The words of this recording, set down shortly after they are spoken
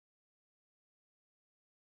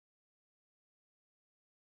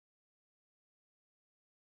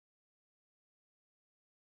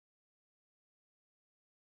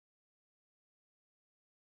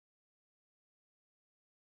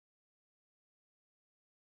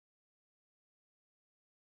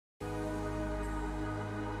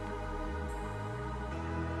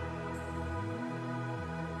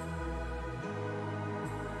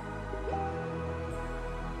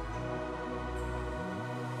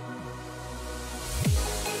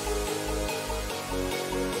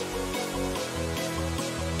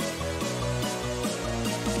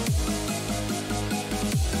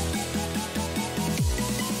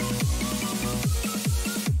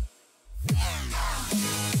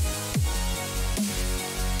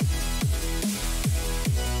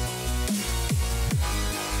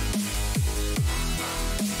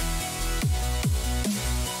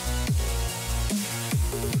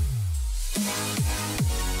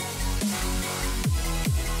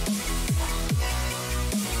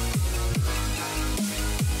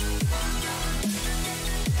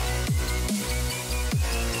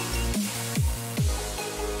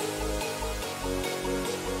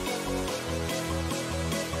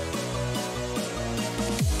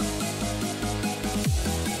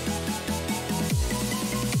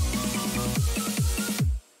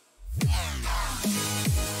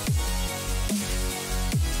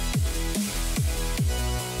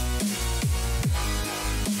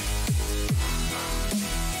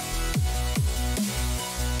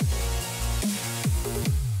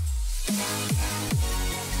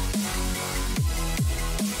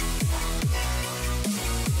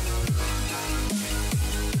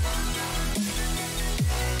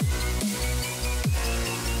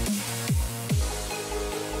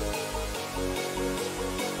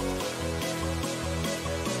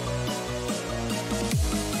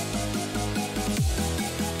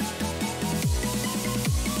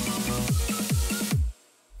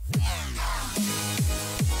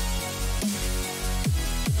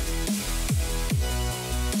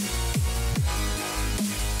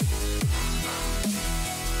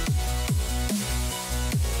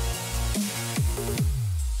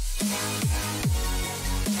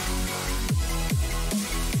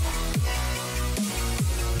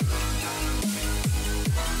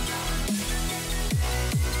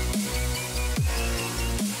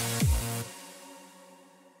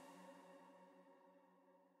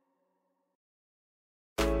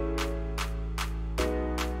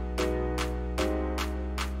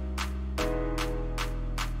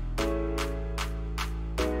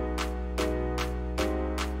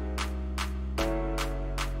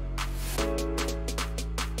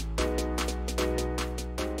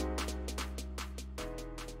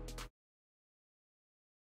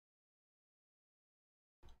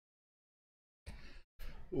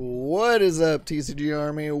What is up, TCG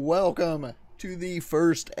Army? Welcome to the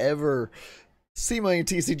first ever C-Money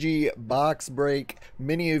TCG box break.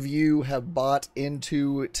 Many of you have bought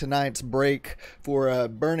into tonight's break for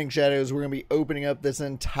Burning Shadows. We're going to be opening up this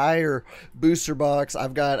entire booster box.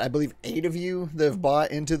 I've got, I believe, 8 of you that have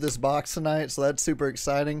bought into this box tonight, so that's super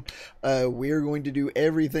exciting. We're going to do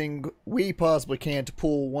everything we possibly can to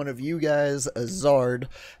pull one of you guys a Zard.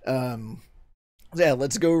 Yeah,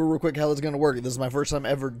 let's go real quick how it's going to work. This is my first time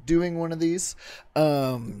ever doing one of these.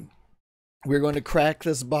 We're going to crack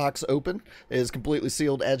this box open. It is completely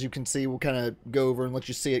sealed, as you can see. We'll kind of go over and let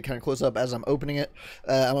you see it kind of close up as I'm opening it.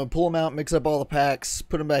 I'm going to pull them out, mix up all the packs,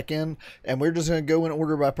 put them back in, and we're just going to go in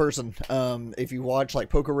order by person. If you watch like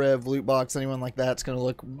Pokemart, Loot Box, anyone like that, it's going to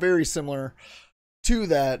look very similar to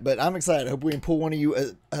that, but I'm excited. Hope we can pull one of you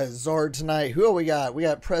a Zard tonight. Who we got? We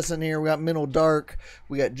got Braixen here. We got Mental Dark.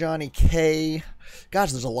 We got Johnny K.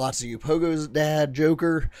 Gosh, there's a lots of you. Pogo's dad,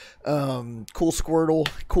 Joker, Cool Squirtle.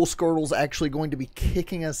 Cool Squirtle's actually going to be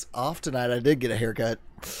kicking us off tonight. I did get a haircut.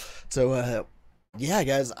 So, yeah,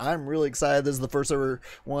 guys, I'm really excited. This is the first ever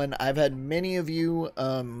one. I've had many of you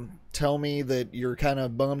tell me that you're kind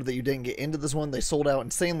of bummed that you didn't get into this one. They sold out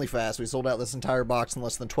insanely fast. We sold out this entire box in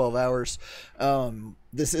less than 12 hours.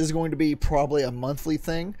 This is going to be probably a monthly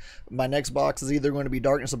thing. My next box is either going to be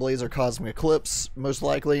Darkness Ablaze or Cosmic Eclipse, most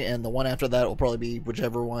likely, and the one after that will probably be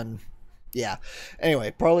whichever one. Yeah.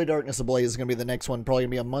 Anyway, probably Darkness Ablaze is going to be the next one. Probably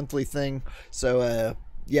going to be a monthly thing. So,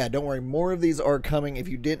 yeah, don't worry. More of these are coming if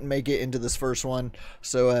you didn't make it into this first one.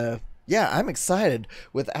 So, yeah, I'm excited.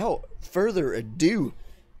 Without further ado,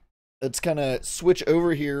 let's kind of switch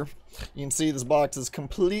over here. You can see this box is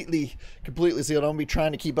completely sealed. I'm going to be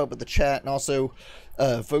trying to keep up with the chat and also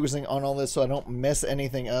focusing on all this so I don't mess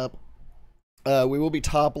anything up. We will be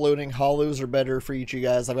top loading. Hollows are better for each of you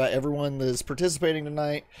guys. I've got everyone that is participating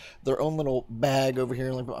tonight, their own little bag over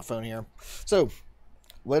here. Let me put my phone here. So,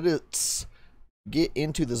 let's get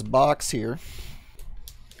into this box here.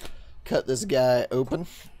 Cut this guy open.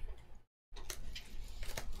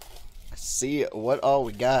 See what all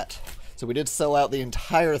we got. So we did sell out the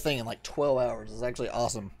entire thing in like 12 hours. It's actually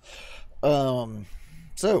awesome.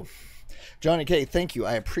 So Johnny K, thank you.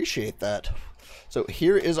 I appreciate that. So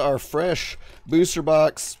here is our fresh booster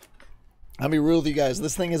box. I'll be real with you guys.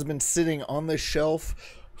 This thing has been sitting on this shelf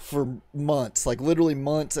for months, like literally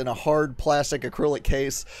months, in a hard plastic acrylic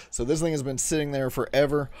case. So this thing has been sitting there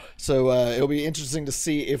forever. So it'll be interesting to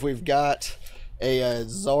see if we've got a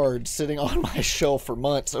Zard sitting on my shelf for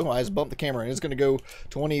months. Oh, I just bumped the camera and it's going to go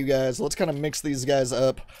to one of you guys. Let's kind of mix these guys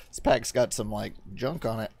up. This pack's got some like junk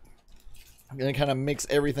on it. I'm going to kind of mix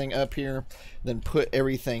everything up here, then put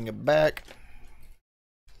everything back.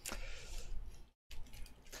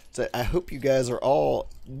 So I hope you guys are all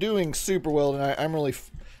doing super well tonight. I'm really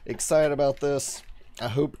excited about this. I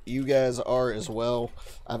hope you guys are as well.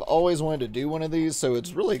 I've always wanted to do one of these, so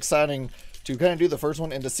it's really exciting to kind of do the first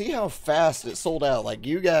one and to see how fast it sold out. Like,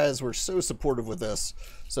 you guys were so supportive with this,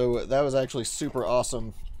 so that was actually super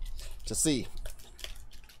awesome to see.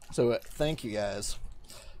 So thank you guys.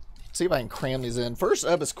 Let's see if I can cram these in. First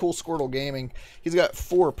up is Cool Squirtle Gaming. He's got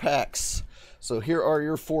 4 packs. So here are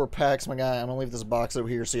your 4 packs, my guy. I'm gonna leave this box over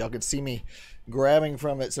here so y'all can see me grabbing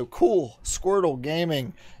from it. So Cool Squirtle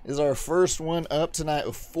Gaming is our first one up tonight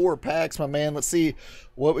with 4 packs, my man. Let's see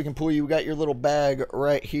what we can pull you. We got your little bag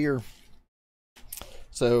right here.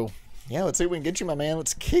 So yeah, let's see what we can get you, my man.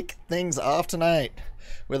 Let's kick things off tonight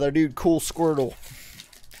with our dude Cool Squirtle.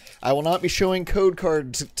 I will not be showing code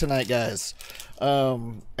cards tonight, guys.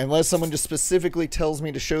 Unless someone just specifically tells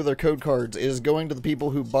me to show their code cards. It is going to the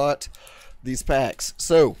people who bought these packs.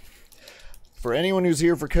 So for anyone who's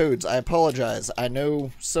here for codes, I apologize. I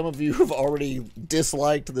know some of you have already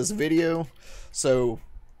disliked this video, so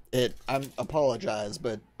I apologize,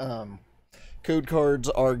 but code cards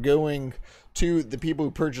are going to the people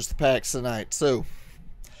who purchased the packs tonight. So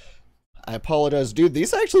I apologize. Dude,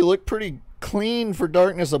 these actually look pretty clean for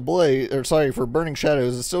Darkness Ablaze, or sorry, for Burning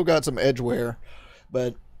Shadows. It's still got some edge wear,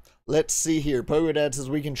 but let's see here. Pogo Dad says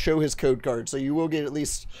we can show his code card, so you will get at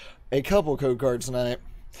least a couple code cards tonight.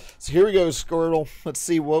 So here we go, Squirtle. Let's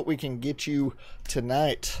see what we can get you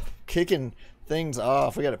tonight. Kicking things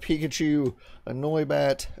off, we got a Pikachu, a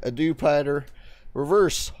Noibat, a Dewpider,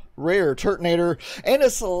 reverse rare Turtonator, and a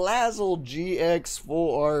Seagoville GX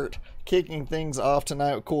full art. Kicking things off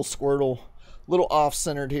tonight with Cool Squirtle. A little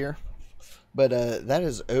off-centered here, but that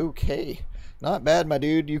is okay. Not bad, my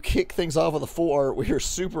dude. You kick things off with a full art. We are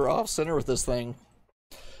super off-center with this thing,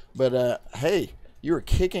 but hey, you were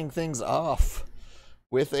kicking things off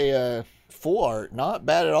with a full art. Not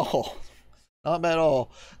bad at all. Not bad at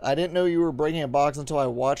all. I didn't know you were breaking a box until I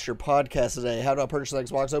watched your podcast today. How do I purchase the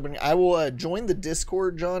next box opening? I will join the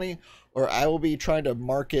Discord, Johnny, or I will be trying to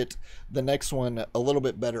market the next one a little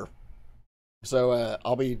bit better. So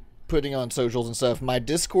I'll be putting on socials and stuff. My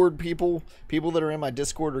Discord people that are in my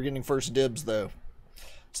Discord are getting first dibs, though.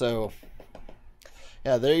 So,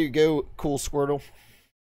 yeah, there you go, Cool Squirtle.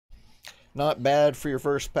 Not bad for your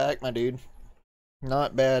first pack, my dude.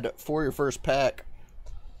 Not bad for your first pack.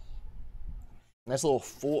 Nice little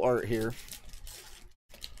full art here.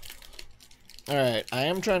 Alright, I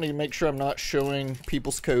am trying to make sure I'm not showing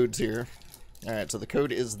people's codes here. Alright, so the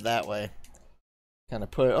code is that way. Kind of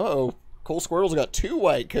put it, uh-oh, Cool Squirtle's got 2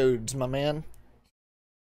 white codes, my man.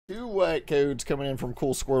 2 white codes coming in from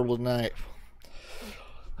Cool Squirtle tonight.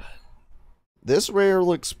 This rare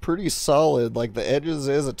looks pretty solid. Like, the edges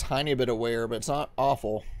is a tiny bit of wear, but it's not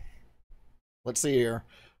awful. Let's see here.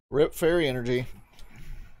 Rip Fairy Energy.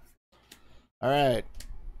 Alright.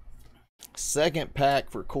 Second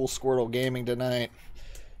pack for Cool Squirtle Gaming tonight.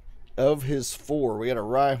 Of his 4, we got a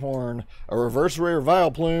Rhyhorn, a reverse rare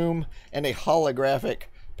Vileplume, and a holographic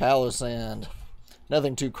Palossand.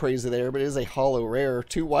 Nothing too crazy there, but it is a holo rare.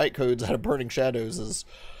 2 white codes out of Burning Shadows is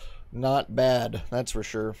not bad, that's for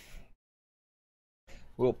sure.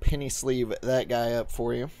 We'll penny sleeve that guy up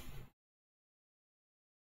for you.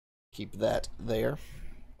 Keep that there.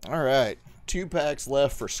 Alright, 2 packs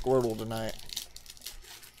left for Squirtle tonight.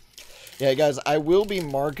 Yeah, guys, I will be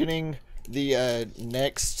marketing the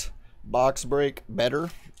next box break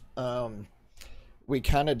better. We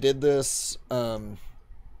kind of did this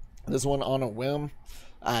this one on a whim.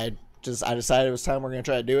 I decided it was time we're gonna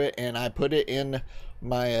try to do it, and I put it in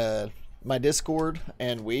my my Discord,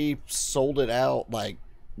 and we sold it out. Like,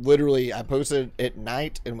 literally, I posted it at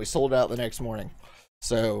night and we sold it out the next morning.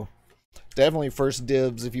 So definitely first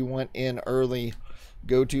dibs if you went in early.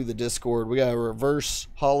 Go to the Discord. We got a reverse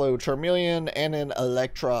holo Charmeleon and an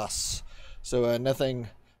Electros. So nothing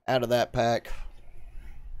out of that pack.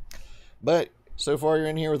 But so far you're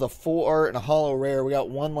in here with a full art and a holo rare. We got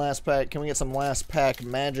one last pack. Can we get some last pack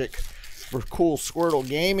magic for Cool Squirtle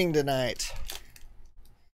Gaming tonight?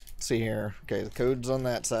 Let's see here. Okay, the code's on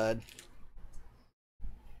that side.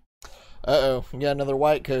 Uh-oh, we got another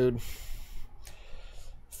white code.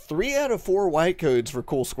 3 out of 4 white codes for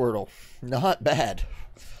Cool Squirtle. Not bad.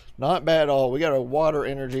 Not bad at all. We got a Water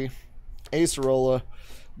Energy, Acerola,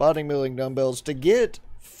 Bodybuilding Dumbbells. To get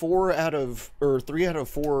 3 out of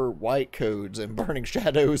 4 white codes and Burning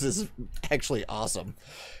Shadows is actually awesome.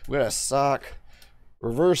 We got a Sock,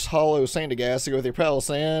 reverse holo Sandagast with your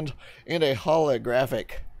Palossand, and a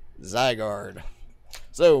holographic Zygarde.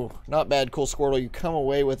 So, not bad, Cool Squirtle. You come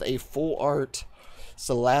away with a full art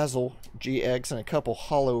Seagoville GX and a couple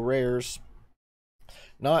holo rares.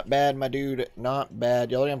 Not bad, my dude. Not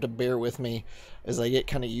bad. Y'all have to bear with me as I get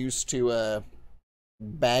kind of used to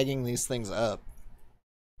bagging these things up.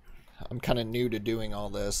 I'm kind of new to doing all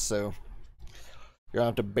this, so you'll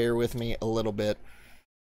have to bear with me a little bit.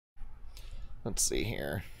 Let's see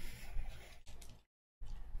here.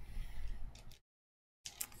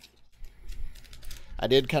 I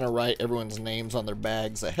did kind of write everyone's names on their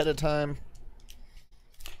bags ahead of time.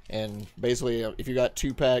 And basically, if you got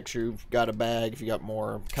 2 packs, you've got a bag. If you got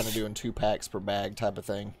more, kind of doing 2 packs per bag type of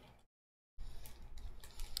thing.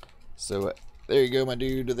 So there you go, my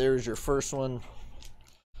dude. There's your first one.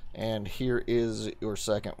 And here is your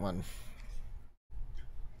second one.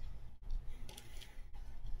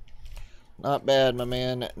 Not bad, my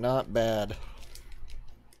man. Not bad.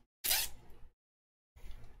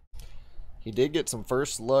 He did get some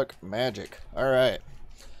first luck magic. Alright.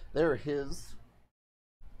 There it is.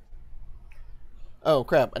 Oh,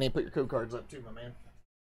 crap. I need to put your code cards up too, my man.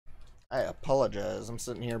 I apologize. I'm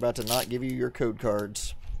sitting here about to not give you your code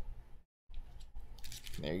cards.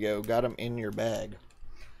 There you go. Got them in your bag.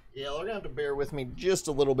 Yeah, they're going to have to bear with me just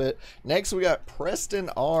a little bit. Next, we got Preston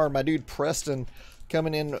R. My dude Preston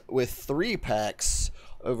coming in with 3 packs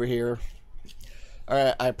over here.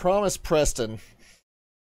 Alright, I promised Preston.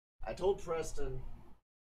 I told Preston.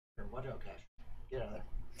 Here, watch out, Cash. Get out of there.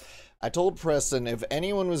 I told Preston if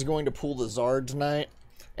anyone was going to pull the Zard tonight,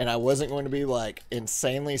 and I wasn't going to be like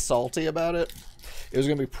insanely salty about it, it was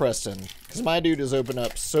going to be Preston. Because my dude has opened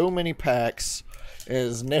up so many packs and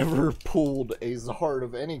has never pulled a Zard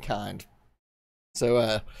of any kind.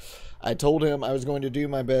 So I told him I was going to do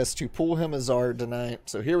my best to pull him a Zard tonight.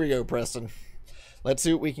 So here we go, Preston. Let's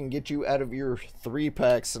see what we can get you out of your 3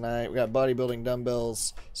 packs tonight. We got Bodybuilding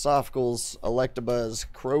Dumbbells, Softgles, Electabuzz,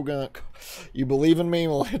 Krogunk. You believe in me?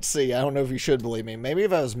 Well, let's see. I don't know if you should believe me. Maybe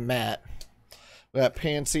if I was Matt. We got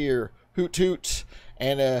Pansy or Hoot Toot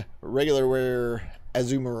and a regular rare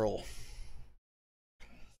Azumarill.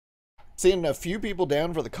 Seeing a few people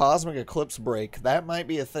down for the Cosmic Eclipse break. That might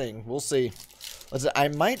be a thing. We'll see. I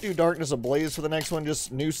might do Darkness Ablaze for the next one,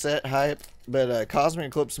 just new set hype. But Cosmic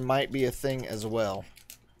Eclipse might be a thing as well.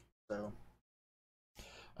 So,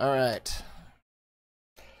 alright.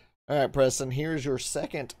 Alright, Preston, here's your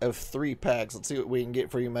second of 3 packs. Let's see what we can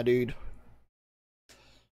get for you, my dude.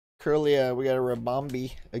 Curlia, we got a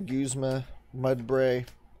Rabombi, a Guzma, Mudbray,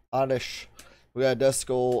 Oddish. We got a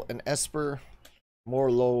Duskull, an Esper,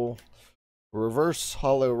 Morlul, Reverse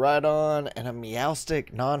Hollow Rhydon, and a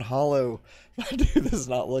Meowstic non-hollow. My dude, this is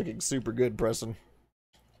not looking super good, Preston.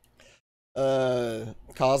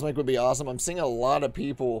 Cosmic would be awesome. I'm seeing a lot of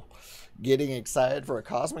people getting excited for a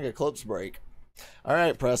Cosmic Eclipse break.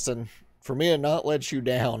 Alright, Preston, for me to not let you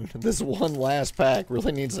down, this one last pack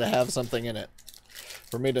really needs to have something in it.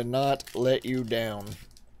 For me to not let you down.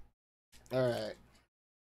 Alright.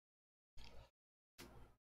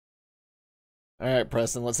 Alright,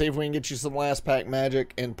 Preston, let's see if we can get you some last pack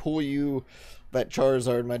magic and pull you that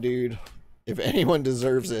Charizard, my dude. If anyone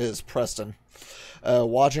deserves it, it's Preston.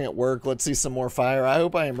 Watching it work, let's see some more fire. I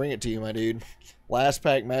hope I can bring it to you, my dude. Last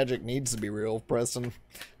pack magic needs to be real, Preston.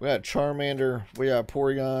 We got Charmander, we got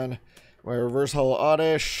Porygon, we got Reverse Hollow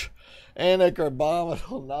Oddish, and a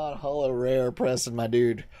Carbonite non-hollow rare, Preston, my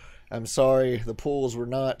dude. I'm sorry, the pulls were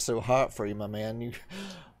not so hot for you, my man.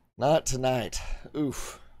 Not tonight.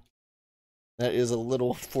 Oof. That is a little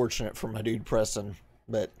unfortunate for my dude, Preston.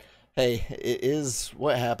 But, hey, it is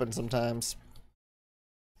what happens sometimes.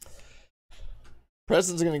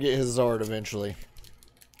 Preston's going to get his Zard eventually.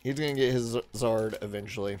 He's going to get his Zard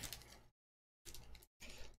eventually.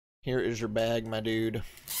 Here is your bag, my dude.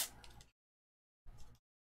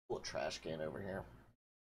 Little trash can over here.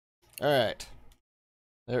 Alright.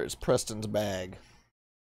 There's Preston's bag.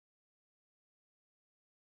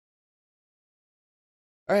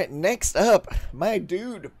 Alright, next up, my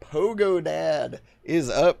dude, Pogo Dad, is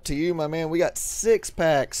up to you, my man. We got 6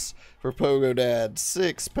 packs for Pogo Dad.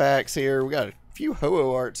 6 packs here. We got a few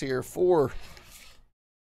Ho-Oh arts here. 4,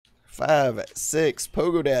 5, 6.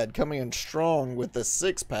 Pogo Dad coming in strong with the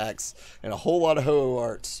 6 packs and a whole lot of Ho-Oh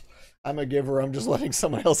arts. I'm a giver. I'm just letting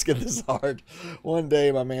someone else get this hard one day,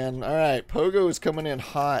 my man. Alright, Pogo is coming in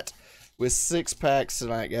hot with 6 packs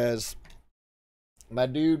tonight, guys. My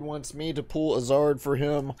dude wants me to pull a Zard for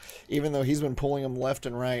him, even though he's been pulling them left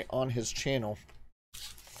and right on his channel.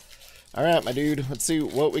 Alright, my dude, let's see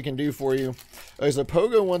what we can do for you. Okay, so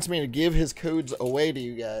Pogo wants me to give his codes away to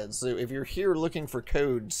you guys. So if you're here looking for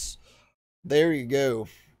codes, there you go.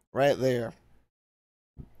 Right there.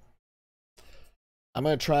 I'm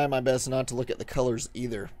going to try my best not to look at the colors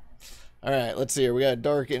either. Alright, let's see here. We got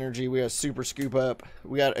Dark Energy, we got Super Scoop Up,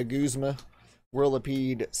 we got a Guzma,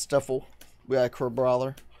 Whirlipede, Stuffle. We got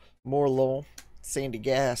Crabrawler, Morlul,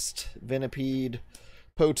 Sandygast, Venipede,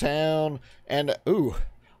 Potown, and ooh,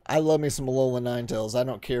 I love me some Alolan Ninetales. I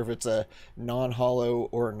don't care if it's a non-hollow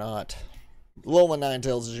or not. Alolan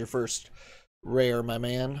Ninetales is your first rare, my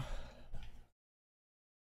man.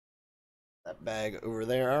 That bag over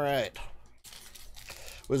there. Alright.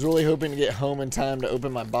 Was really hoping to get home in time to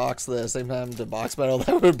open my box at the same time to box battle.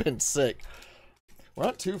 That would have been sick. We're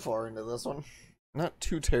not too far into this one. Not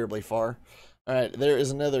too terribly far. Alright, there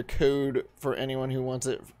is another code for anyone who wants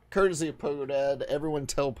it. Courtesy of Pogo Dad. Everyone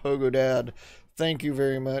tell Pogo Dad thank you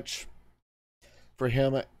very much for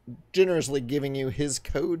him generously giving you his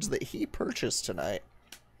codes that he purchased tonight.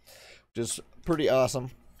 Just pretty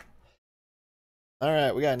awesome.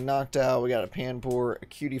 Alright, we got a Noctowl, we got a Panpour, a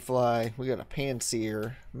Cutiefly, we got a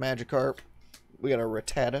Panseer, Magikarp, we got a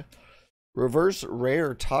Rattata, Reverse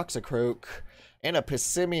Rare Toxicroak, and a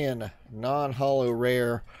Pissimian non-hollow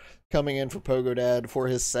rare coming in for Pogo Dad for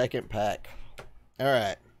his second pack.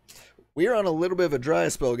 Alright. We're on a little bit of a dry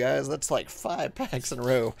spell, guys. That's like 5 packs in a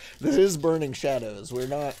row. This is Burning Shadows. We're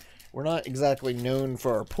not exactly known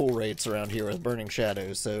for our pull rates around here with Burning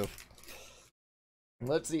Shadows, so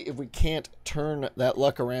let's see if we can't turn that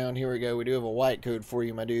luck around. Here we go. We do have a white code for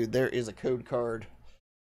you, my dude. There is a code card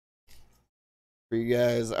for you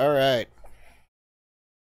guys. Alright.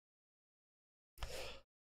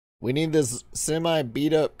 We need this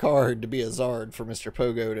semi-beat-up card to be a Zard for Mr.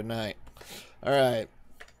 Pogo tonight. Alright.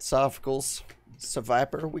 Sophicals.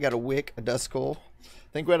 Seviper. We got a Wick, a Duskull.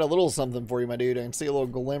 I think we had a little something for you, my dude. I can see a little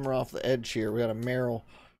glimmer off the edge here. We got a Meryl,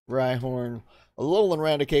 Rhyhorn, a Alolan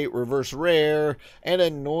Raticate, Reverse Rare, and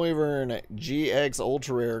a Noivern GX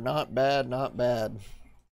Ultra Rare. Not bad, not bad.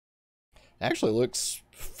 Actually looks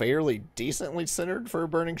fairly decently centered for a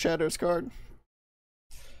Burning Shadows card.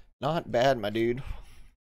 Not bad, my dude.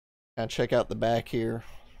 Kind of check out the back here.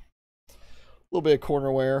 A little bit of corner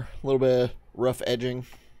wear, a little bit of rough edging.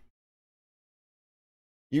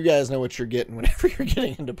 You guys know what you're getting whenever you're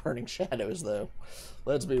getting into Burning Shadows, though.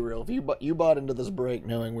 Let's be real. If you bought into this break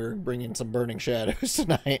knowing we're bringing some Burning Shadows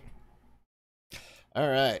tonight. All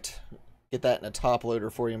right. Get that in a top loader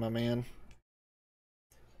for you, my man.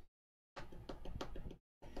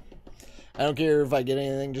 I don't care if I get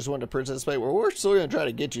anything, just want to participate. Well, we're still going to try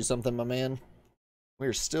to get you something, my man.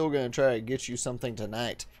 We're still going to try to get you something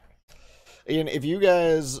tonight. And if you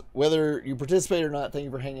guys, whether you participate or not, thank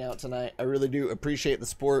you for hanging out tonight. I really do appreciate the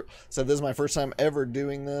support. So this is my first time ever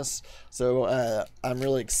doing this. So I'm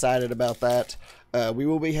really excited about that. We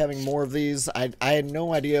will be having more of these. I had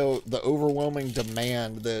no idea the overwhelming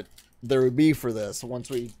demand that there would be for this once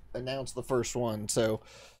we announced the first one. So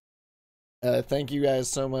thank you guys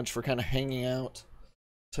so much for kind of hanging out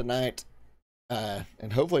tonight.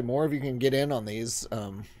 And hopefully more of you can get in on these.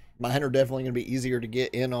 Mine are definitely going to be easier to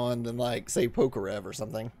get in on than, like, say, Pokerev or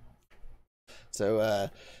something.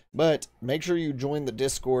 So, but make sure you join the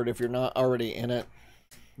Discord if you're not already in it.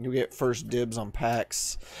 You'll get first dibs on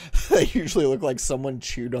packs. They usually look like someone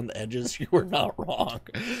chewed on the edges. You were not wrong.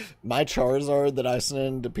 My Charizard that I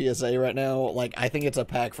send to PSA right now, like, I think it's a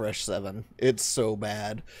pack fresh 7. It's so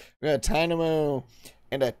bad. We got a Tynamo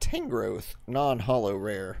and a Tangrowth non-holo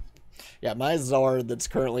rare. Yeah, my Zard that's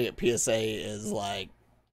currently at PSA is, like,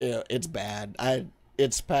 yeah, it's bad.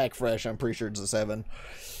 It's pack fresh. I'm pretty sure it's a 7.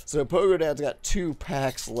 So Pogodad's got 2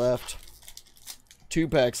 packs left. 2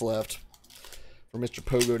 packs left for Mr.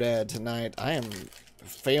 Pogodad tonight. I am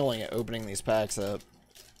failing at opening these packs up.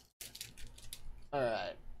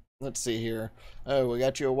 Alright. Let's see here. Oh, we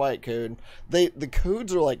got you a white code. The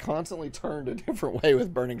codes are, like, constantly turned a different way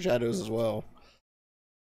with Burning Shadows as well.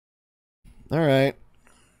 Alright.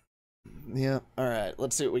 Yeah, alright.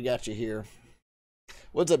 Let's see what we got you here.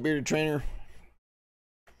 What's up, Bearded Trainer?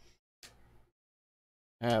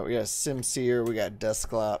 Alright, we got a Simseer, we got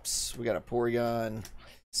Dusclops, we got a Porygon,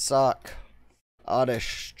 Sock,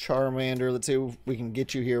 Oddish, Charmander. Let's see if we can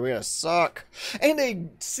get you here. We got a Sock and a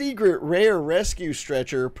secret rare rescue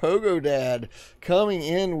stretcher. Pogodad coming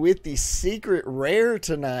in with the secret rare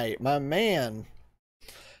tonight. My man,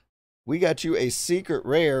 we got you a secret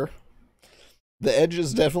rare. The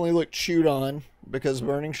edges definitely look chewed on because of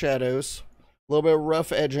Burning Shadows. A little bit of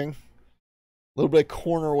rough edging, a little bit of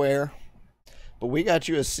corner wear, but we got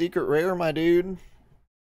you a secret rare, my dude.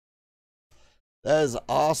 That is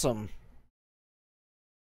awesome.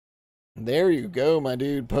 There you go, my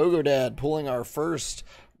dude. Pogodad pulling our first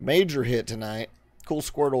major hit tonight. Cool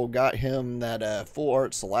Squirtle got him that full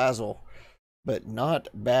art Salazzle, but not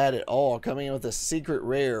bad at all. Coming in with a secret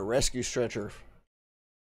rare rescue stretcher.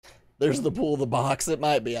 There's the pull of the box. It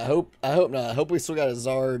might be. I hope not. I hope we still got a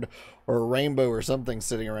Zard or a Rainbow or something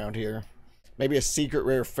sitting around here. Maybe a secret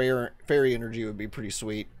rare fairy energy would be pretty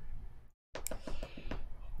sweet.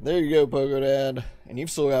 There you go, Pogodad. And you've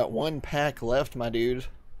still got 1 pack left, my dude.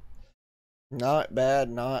 Not bad,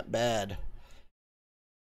 not bad.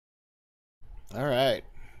 Alright.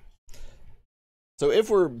 So if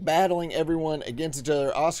we're battling everyone against each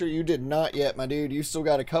other, Oscar, you did not yet, my dude. You still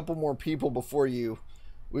got a couple more people before you.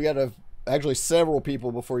 We got actually several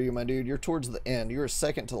people before you, my dude. You're towards the end. You're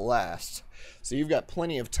second to last. So you've got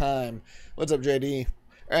plenty of time. What's up, JD?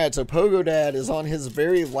 Alright, so Pogodad is on his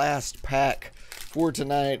very last pack for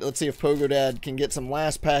tonight. Let's see if Pogodad can get some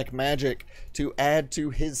last pack magic to add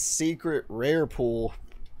to his secret rare pool.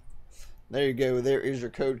 There you go. There is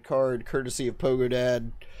your code card, courtesy of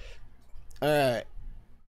Pogodad. Alright.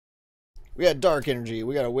 We got Dark Energy.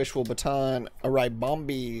 We got a Wishful Baton, a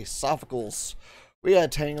Ribombee, Sophocles. We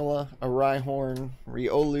got Tangela, a Rhyhorn,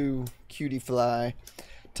 Riolu, Cutiefly,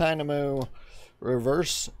 Tynamo,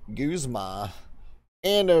 Reverse Guzma,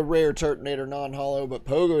 and a rare Turtonator non-holo. But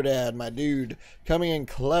Pogodad, my dude, coming in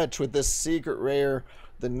clutch with this secret rare,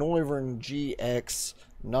 the Noivern GX.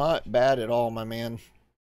 Not bad at all, my man.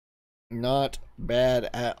 Not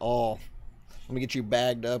bad at all. Let me get you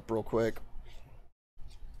bagged up real quick.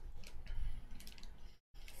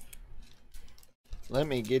 Let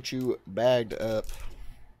me get you bagged up.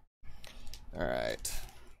 Alright.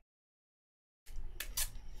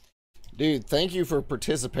 Dude, thank you for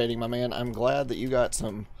participating, my man. I'm glad that you got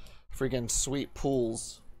some freaking sweet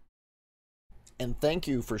pulls. And thank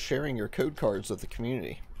you for sharing your code cards with the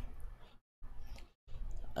community.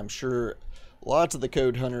 I'm sure lots of the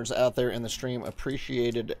code hunters out there in the stream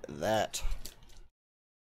appreciated that.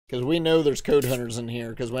 Because we know there's code hunters in here.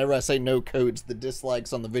 Because whenever I say no codes, the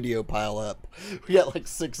dislikes on the video pile up. We got like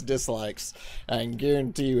 6 dislikes. I can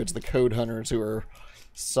guarantee you it's the code hunters who are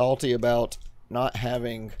salty about not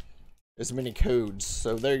having as many codes.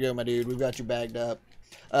 So there you go, my dude. We've got you bagged up.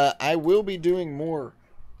 I will be doing more.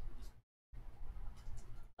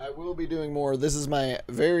 I will be doing more. This is my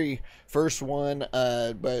very first one,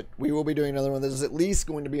 but we will be doing another one. This is at least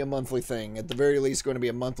going to be a monthly thing. At the very least, going to be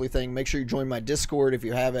a monthly thing. Make sure you join my Discord if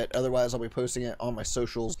you have it. Otherwise, I'll be posting it on my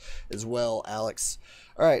socials as well, Alex.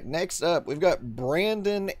 All right, next up, we've got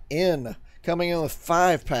Brandon N. coming in with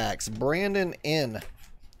 5 packs. Brandon N.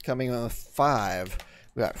 coming in with 5.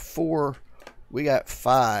 We got 4. We got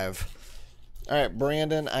 5. All right,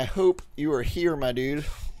 Brandon, I hope you are here, my dude.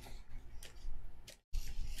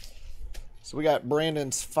 So we got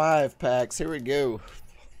Brandon's 5 packs. Here we go.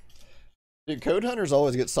 Dude, code hunters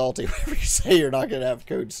always get salty whenever you say you're not going to have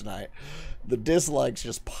codes tonight. The dislikes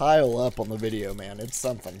just pile up on the video, man. It's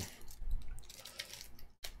something.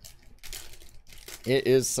 It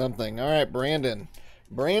is something. All right, Brandon.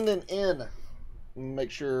 Brandon in.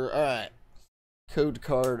 Make sure. All right. Code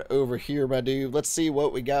card over here, my dude. Let's see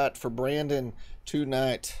what we got for Brandon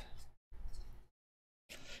tonight.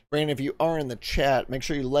 Brandon, if you are in the chat, make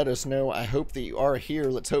sure you let us know. I hope that you are here.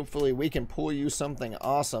 Let's hopefully we can pull you something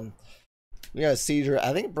awesome. We got Caesar.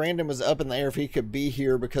 I think Brandon was up in the air if he could be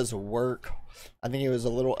here because of work. I think he was a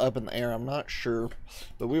little up in the air. I'm not sure.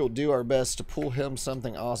 But we will do our best to pull him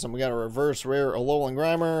something awesome. We got a reverse rare Alolan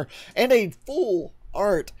Grimer and a full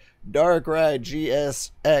art Darkrai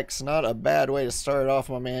GX. Not a bad way to start off,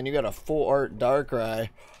 my man. You got a full art Darkrai.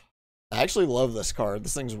 I actually love this card.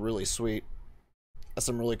 This thing's really sweet. That's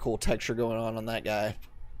some really cool texture going on that guy.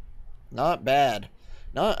 Not bad.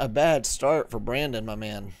 Not a bad start for Brandon, my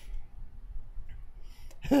man.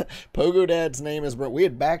 Pogo Dad's name is we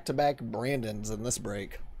had back-to-back Brandons in this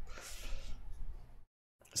break.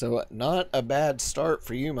 So not a bad start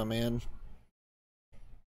for you, my man.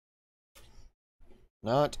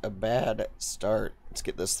 Not a bad start. Let's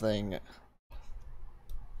get this thing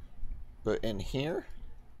put in here.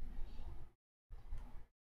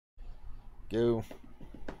 Go.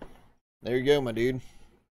 There you go, my dude.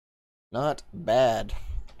 Not bad.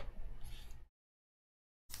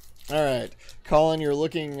 All right, Colin, you're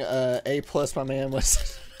looking A+, my man.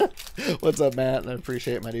 What's up, Matt? I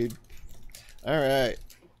appreciate it, my dude. All right,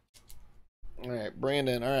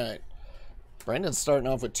 Brandon. All right, Brandon's starting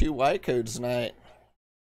off with 2 white codes tonight.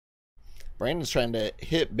 Brandon's trying to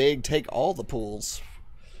hit big, take all the pulls.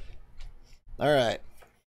 All right,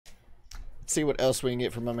 let's see what else we can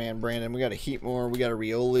get from my man Brandon. We got a Heatmore, we got a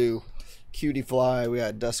Riolu, Cutie Fly, we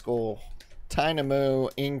got Duskull, Tynamo,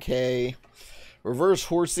 Inkay, Reverse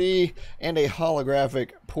Horsey, and a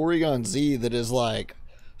holographic Porygon Z that is like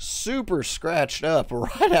super scratched up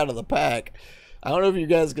right out of the pack. I don't know if you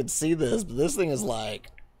guys could see this, but this thing is like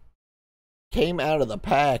came out of the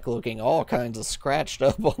pack looking all kinds of scratched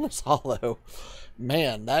up on this holo.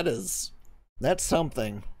 Man, that's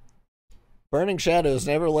something. Burning Shadows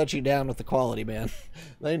never let you down with the quality, man.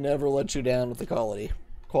 They never let you down with the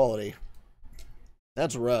quality.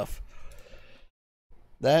 That's rough.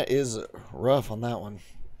 That is rough on that one.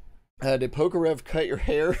 Did Pokerev cut your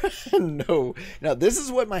hair? No. Now, this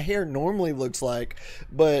is what my hair normally looks like,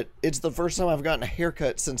 but it's the first time I've gotten a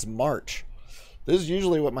haircut since March. This is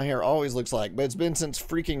usually what my hair always looks like, but it's been since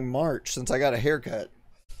freaking March since I got a haircut.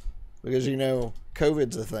 Because, you know,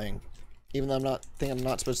 COVID's a thing. Even though I'm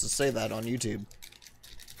not supposed to say that on YouTube.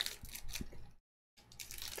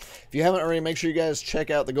 If you haven't already, make sure you guys check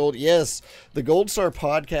out the Gold. Yes, the Gold Star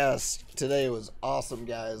podcast today was awesome,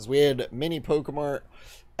 guys. We had Mini Pokemart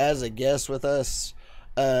as a guest with us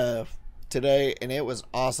today, and it was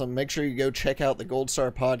awesome. Make sure you go check out the Gold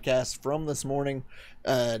Star podcast from this morning.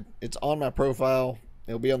 It's on my profile.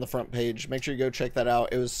 It'll be on the front page. Make sure you go check that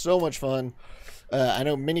out. It was so much fun. I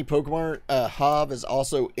know Mini Pokemart, Hav is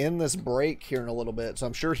also in this break here in a little bit, so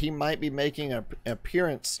I'm sure he might be making an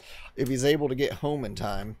appearance if he's able to get home in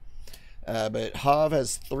time. But Hav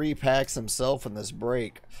has 3 packs himself in this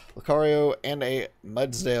break. Lucario and a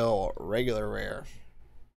Mudsdale regular rare.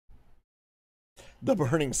 The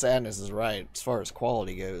Burning Sadness is right as far as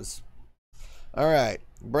quality goes. Alright,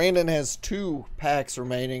 Brandon has 2 packs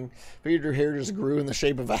remaining. Figured your hair just grew in the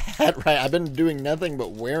shape of a hat, right? I've been doing nothing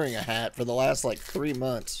but wearing a hat for the last like 3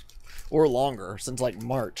 months. Or longer, since like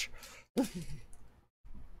March.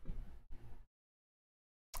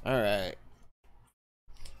 Alright.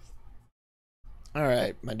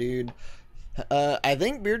 Alright, my dude. I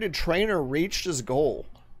think Bearded Trainer reached his goal.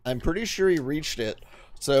 I'm pretty sure he reached it.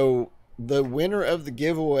 So the winner of the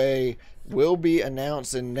giveaway will be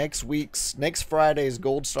announced in next Friday's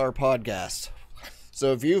Gold Star podcast.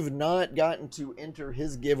 So if you've not gotten to enter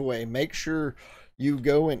his giveaway, make sure you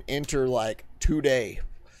go and enter like today.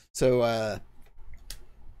 So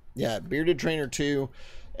yeah, Bearded Trainer 2,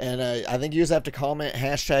 and I think you just have to comment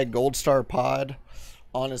hashtag Gold Star Pod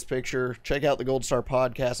on his picture. Check out the Gold Star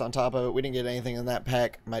podcast on top of it. We didn't get anything in that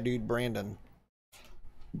pack. My dude Brandon.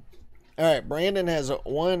 All right, Brandon has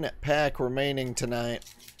 1 pack remaining tonight.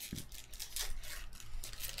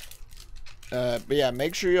 But yeah,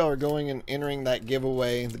 make sure y'all are going and entering that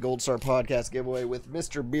giveaway, the Gold Star podcast giveaway with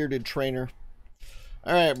Mr. Bearded Trainer.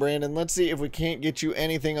 All right, Brandon, let's see if we can't get you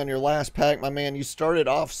anything on your last pack, my man. You started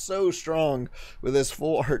off so strong with this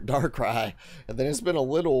full art Darkrai, and then it's been a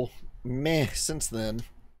little meh since then.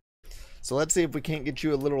 So let's see if we can't get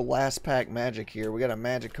you a little last pack magic here. We got a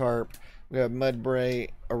Magikarp, we got a Mudbray,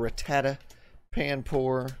 a Rattata,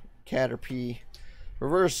 Panpour, Caterpie,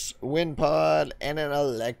 Reverse Windpod, and an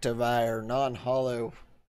Electivire, non-holo.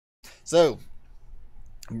 So,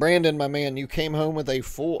 Brandon, my man, you came home with a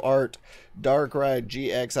full art Darkrai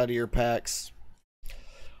GX out of your packs.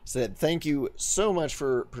 Said thank you so much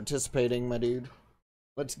for participating, my dude.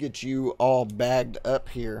 Let's get you all bagged up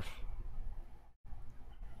here.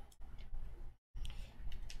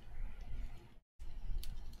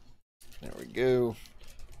 There we go.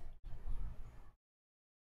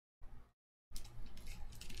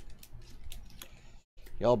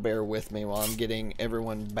 Y'all bear with me while I'm getting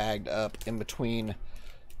everyone bagged up in between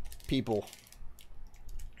people.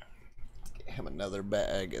 Get him another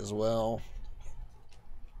bag as well.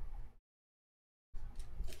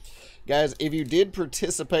 Guys, if you did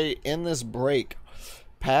participate in this break,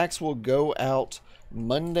 packs will go out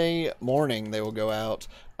Monday morning. They will go out.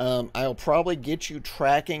 I'll probably get you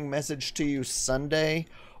tracking message to you Sunday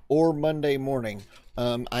or Monday morning.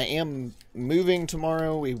 I am moving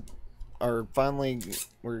tomorrow.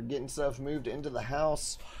 We're getting stuff moved into the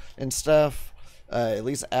house and stuff. At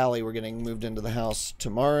least Allie, we're getting moved into the house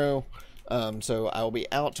tomorrow. So I will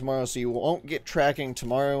be out tomorrow, so you won't get tracking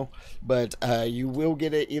tomorrow, but you will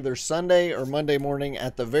get it either Sunday or Monday morning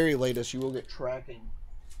at the very latest. You will get tracking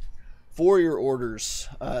for your orders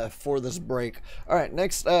for this break. All right,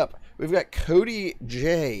 next up, we've got Cody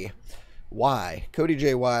J. Y. Cody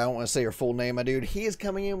J. Y. I don't want to say your full name, my dude. He is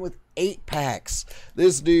coming in with 8 packs.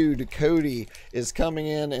 This dude, Cody, is coming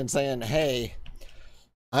in and saying, hey,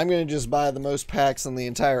 I'm going to just buy the most packs in the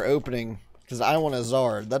entire opening because I want a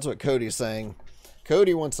Zard. That's what Cody's saying.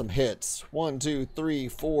 Cody wants some hits. 1, 2, 3,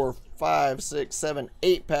 4, 5, 6, 7,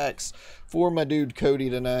 8 packs for my dude Cody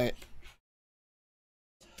tonight.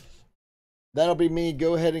 That'll be me.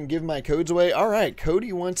 Go ahead and give my codes away. All right,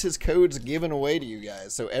 Cody wants his codes given away to you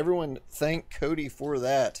guys. So everyone thank Cody for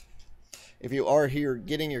that. If you are here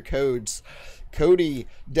getting your codes, Cody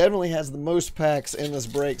definitely has the most packs in this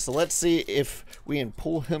break. So let's see if we can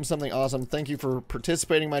pull him something awesome. Thank you for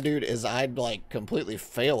participating, my dude. As I'd like completely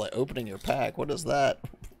fail at opening your pack. What is that?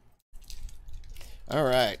 All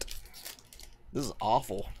right. This is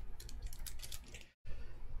awful.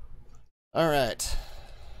 All right.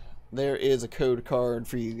 There is a code card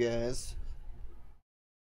for you guys.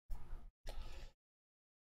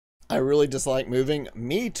 I really dislike moving.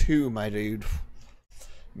 Me too, my dude.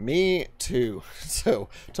 Me too. So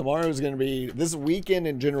tomorrow is going to be, this weekend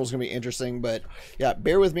in general is going to be interesting, but yeah,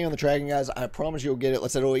 bear with me on the tracking, guys. I promise you'll get it.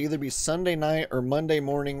 Let's say it'll either be Sunday night or Monday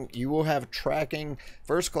morning. You will have tracking,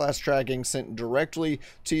 first class tracking sent directly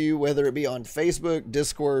to you, whether it be on Facebook,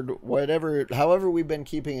 Discord, whatever, however we've been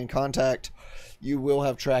keeping in contact. You will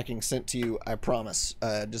have tracking sent to you, I promise.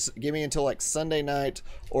 Just give me until like Sunday night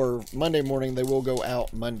or Monday morning. They will go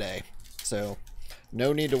out Monday. So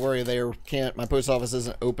no need to worry. My post office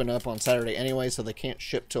isn't open up on Saturday anyway, so they can't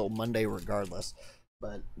ship till Monday regardless.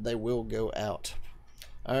 But they will go out.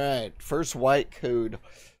 All right, first white code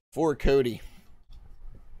for Cody.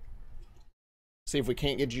 See if we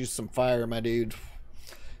can't get you some fire, my dude.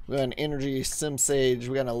 We got an Energy Sim Sage.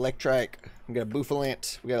 We got an Electrike. We got a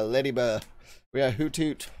Bouffalant. We got a Ladybug. We got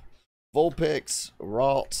Hoothoot, Vulpix,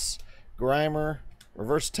 Ralts, Grimer,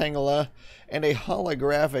 Reverse Tangela, and a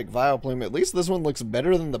holographic Vileplume. At least this one looks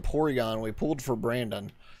better than the Porygon we pulled for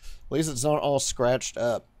Brandon. At least it's not all scratched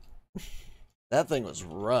up. That thing was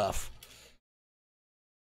rough.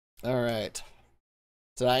 Alright.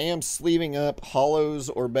 So I am sleeving up holos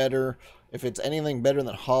or better. If it's anything better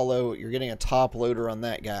than holo, you're getting a top loader on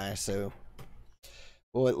that guy. So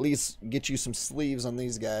we'll at least get you some sleeves on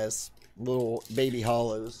these guys. Little baby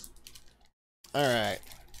hollows. All right.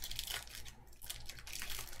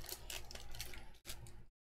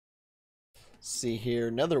 See here,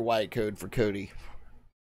 another white code for Cody.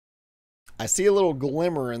 I see a little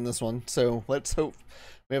glimmer in this one, so let's hope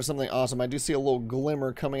we have something awesome. I do see a little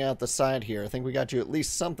glimmer coming out the side here. I think we got you at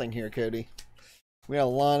least something here, Cody. We got a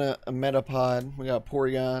Lana, a Metapod, we got a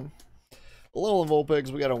Porygon, a little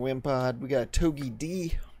Vulpix, we got a Wimpod, we got a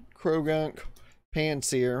Togepi, Krogunk,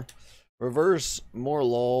 Pansear, Reverse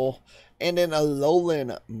Morlul, and then a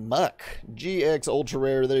Alolan Muck GX Ultra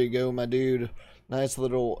Rare. There you go, my dude. Nice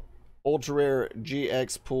little Ultra Rare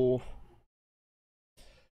GX pull.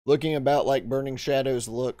 Looking about like Burning Shadows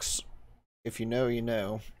looks. If you know, you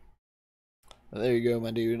know. There you go,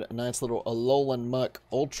 my dude. A nice little Alolan Muck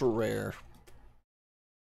Ultra Rare.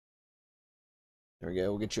 There we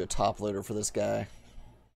go. We'll get you a top loader for this guy.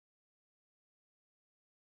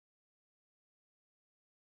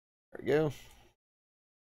 There we go.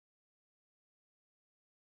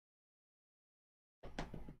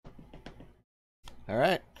 All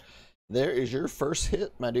right. There is your first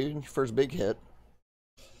hit, my dude. First big hit.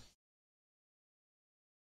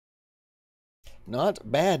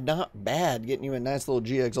 Not bad, not bad. Getting you a nice little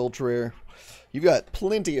GX Ultra Rare. You've got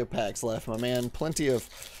plenty of packs left, my man. Plenty of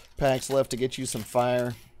packs left to get you some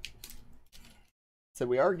fire. So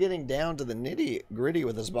we are getting down to the nitty gritty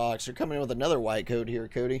with this box. You're coming in with another white code here,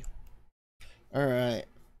 Cody. All right.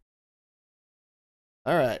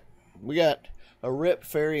 All right. We got a Rip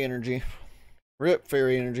Fairy Energy. Rip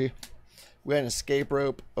Fairy Energy. We got an Escape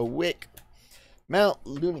Rope, a Wick, Mount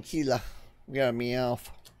Lunakila. We got a Meowth,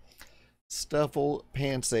 Stuffle,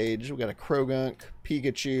 Pansage. We got a Krogunk,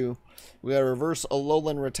 Pikachu. We got a Reverse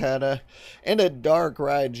Alolan Rattata, and a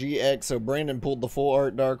Darkrai GX. So Brandon pulled the full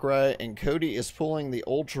art Darkrai, and Cody is pulling the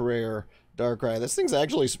Ultra Rare Darkrai. This thing's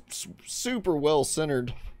actually super well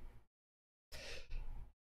centered.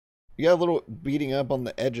 You got a little beating up on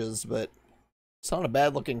the edges, but it's not a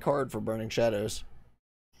bad looking card for Burning Shadows.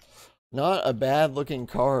 Not a bad looking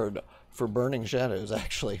card for Burning Shadows,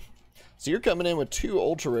 actually. So you're coming in with 2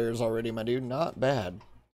 Ultra Rares already, my dude. Not bad.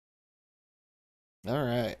 All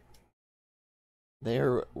right.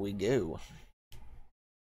 There we go.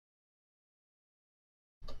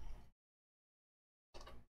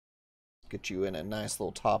 Get you in a nice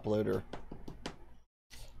little top loader.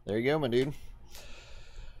 There you go, my dude.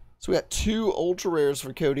 So we got 2 Ultra Rares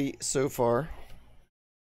for Cody so far.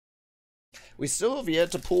 We still have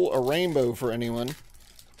yet to pull a rainbow for anyone.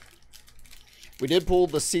 We did pull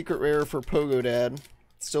the secret rare for Pogodad.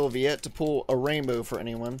 Still have yet to pull a rainbow for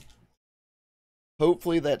anyone.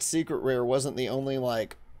 Hopefully that secret rare wasn't the only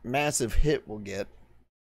like massive hit we'll get.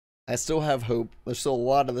 I still have hope. There's still a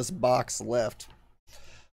lot of this box left.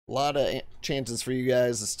 A lot of chances for you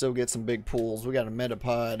guys to still get some big pulls. We got a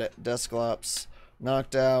Metapod, Dusclops,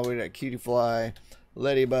 Noctowl, we got Cutiefly,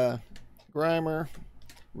 Ladybug, Grimer,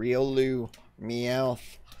 Riolu,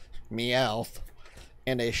 Meowth,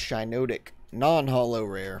 and a Shiinotic non-holo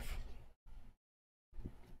rare.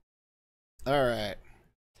 Alright.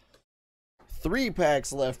 3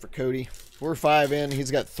 packs left for Cody. We're 5 in.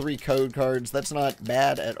 He's got 3 code cards. That's not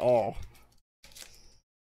bad at all.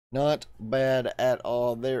 Not bad at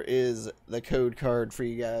all. There is the code card for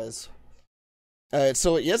you guys. Alright,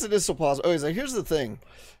 so yes, it is still possible. Oh, so here's the thing.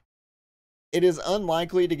 It is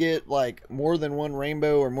unlikely to get like more than 1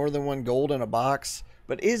 rainbow or more than 1 gold in a box,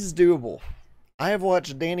 but it is doable. I have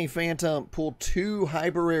watched Danny Phantom pull 2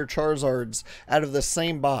 hyper rare Charizards out of the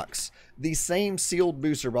same box. The same sealed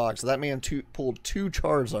booster box. That man pulled 2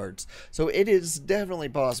 Charizards. So it is definitely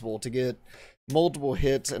possible to get multiple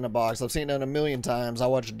hits in a box. I've seen it done a million times. I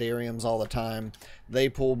watch Dariums all the time. They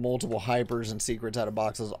pull multiple hypers and secrets out of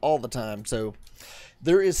boxes all the time. So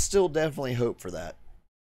there is still definitely hope for that.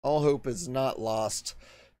 All hope is not lost.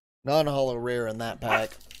 Non-holo rare in that pack.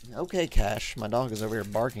 Okay, Cash. My dog is over here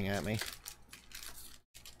barking at me.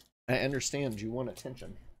 I understand you want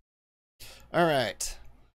attention. Alright.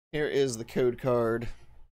 Here is the code card.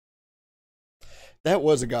 That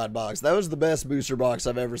was a god box. That was the best booster box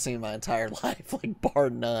I've ever seen in my entire life. Like, bar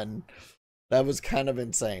none. That was kind of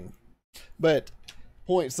insane. But,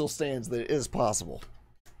 point still stands that it is possible.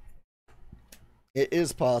 It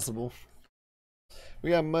is possible.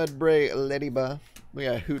 We got Mudbray, Ladybug. We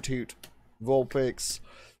got Hoot Hoot, Vulpix,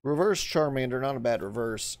 Reverse Charmander, not a bad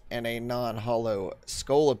reverse, and a non-holo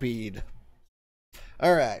Scolipede.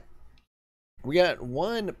 Alright. We got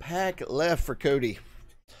 1 pack left for Cody.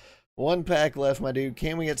 1 pack left, my dude.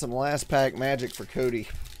 Can we get some last pack magic for Cody?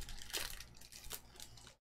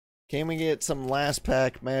 Can we get some last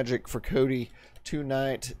pack magic for Cody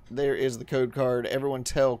tonight? There is the code card. Everyone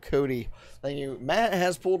tell Cody. Thank you. Matt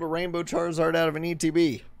has pulled a Rainbow Charizard out of an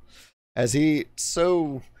ETB, as he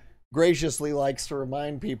so graciously likes to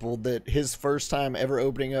remind people that his first time ever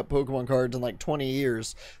opening up Pokemon cards in like 20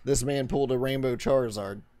 years, this man pulled a Rainbow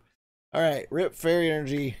Charizard. Alright, Rip Fairy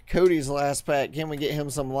Energy, Cody's last pack. Can we get him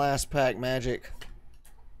some last pack magic?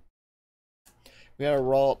 We got a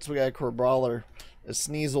Ralts, we got a Corbrawler, a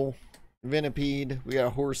Sneasel, Venipede, we got a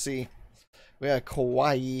Horsey, we got a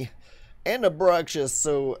Kawaii, and a Bruxish.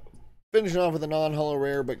 So Finishing off with a non-holo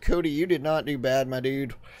rare, but Cody, you did not do bad, my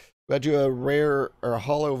dude. Got you a rare or a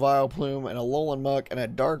holo Vileplume and a Alolan Muck and a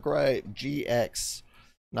Darkrai GX.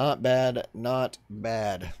 Not bad, not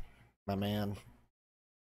bad, my man.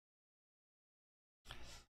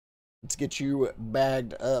 Let's get you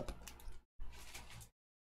bagged up.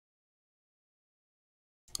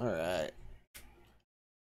 All right.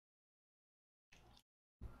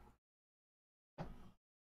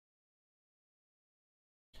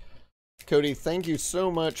 Cody, thank you so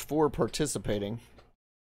much for participating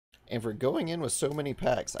and for going in with so many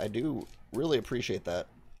packs. I do really appreciate that.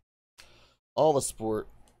 All the support.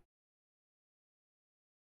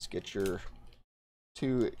 Let's get your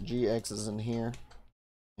 2 GXs in here.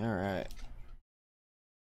 All right.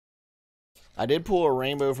 I did pull a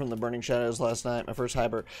rainbow from the Burning Shadows last night, my first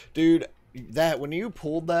hyper. Dude, that when you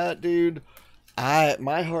pulled that, dude,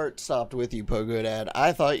 my heart stopped with you, Pogo Dad.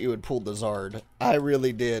 I thought you had pulled the Zard. I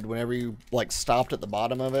really did. Whenever you like stopped at the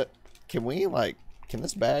bottom of it. Can we can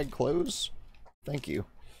this bag close? Thank you.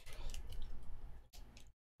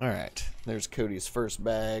 All right. There's Cody's first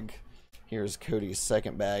bag. Here's Cody's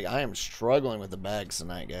second bag. I am struggling with the bags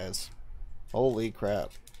tonight, guys. Holy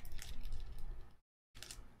crap.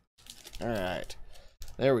 All right.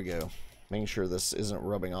 There we go. Making sure this isn't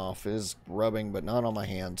rubbing off. It is rubbing, but not on my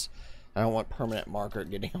hands. I don't want permanent marker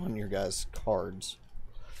getting on your guys' cards.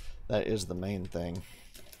 That is the main thing.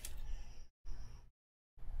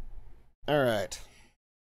 All right.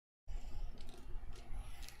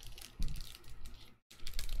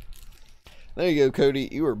 There you go, Cody.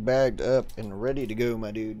 You are bagged up and ready to go,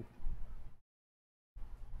 my dude.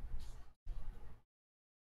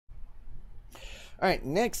 All right,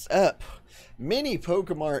 next up, Mini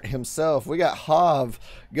Pokemart himself. We got Hav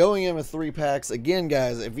going in with 3 packs. Again,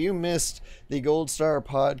 guys, if you missed the Gold Star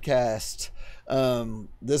podcast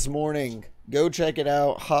this morning, go check it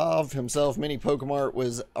out. Hav himself, Mini Pokemart,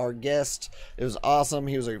 was our guest. It was awesome.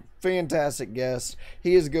 He was a fantastic guest.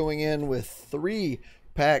 He is going in with 3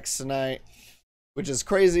 packs tonight, which is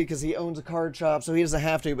crazy because he owns a card shop, so he doesn't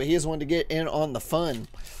have to, but he just wanted to get in on the fun.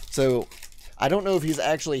 So I don't know if he's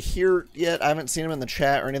actually here yet. I haven't seen him in the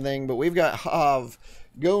chat or anything, but we've got Hav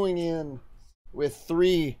going in with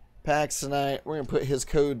 3 packs tonight. We're going to put his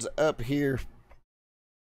codes up here.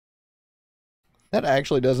 That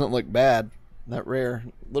actually doesn't look bad. That rare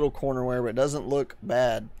little cornerware, but it doesn't look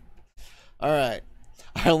bad. All right.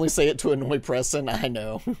 I only say it to annoy Preston. I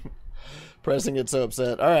know. Preston gets so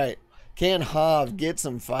upset. All right. Can Hav get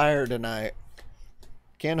some fire tonight?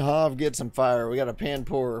 Can Hav get some fire? We got a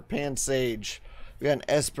Panpour, Pansage, we got an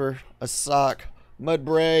Esper, a Sock,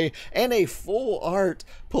 Mudbray, and a full art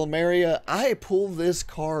Plumeria. I pull this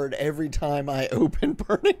card every time I open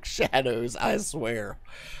Burning Shadows, I swear.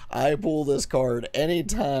 I pull this card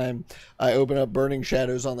anytime I open up Burning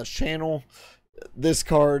Shadows on this channel. This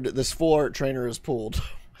card, this full art trainer is pulled.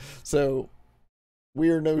 So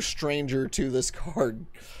we are no stranger to this card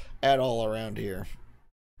at all around here.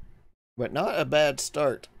 But not a bad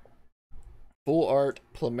start. Full art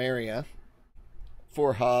Plumeria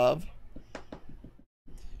for Hav.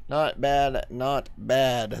 Not bad, not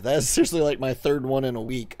bad. That's seriously like my 3rd one in a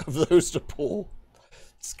week of those to pull.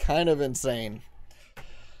 It's kind of insane.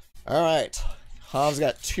 Alright. Hav's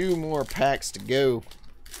got 2 more packs to go.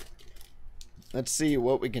 Let's see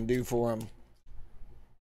what we can do for him.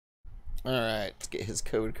 Alright, let's get his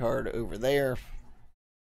code card over there.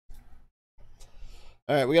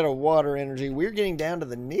 Alright, we got a Water Energy. We're getting down to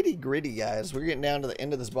the nitty-gritty, guys. We're getting down to the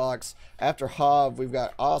end of this box. After Hav, we've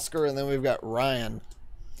got Oscar, and then we've got Ryan.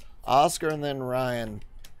 Oscar, and then Ryan.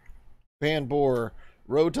 Panpour,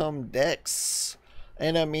 Rotom, Dex,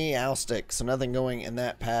 and a Meowstic. So nothing going in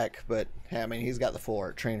that pack, but I mean, he's got the full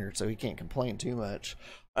art trainer, so he can't complain too much.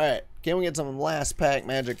 Alright, can we get some last pack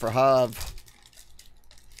magic for Hav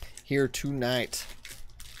here tonight?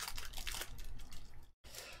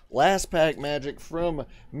 Last pack magic from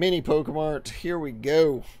Mini Pokemart. Here we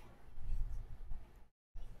go.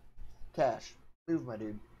 Cash, move, my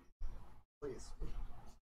dude. Please.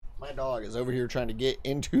 My dog is over here trying to get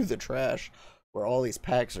into the trash where all these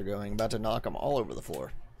packs are going. About to knock them all over the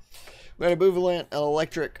floor. We got a Bouvlant, an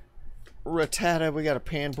Electric, Rattata. We got a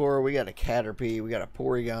Panpour. We got a Caterpie. We got a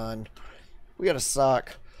Porygon. We got a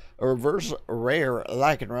Sock. A reverse rare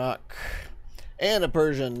Lycanroc. And a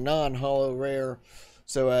Persian non-holo rare.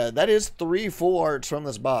 So that is 3 full arts from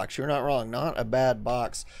this box. You're not wrong. Not a bad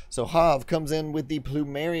box. So Hav comes in with the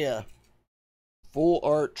Plumeria full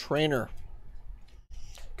art trainer.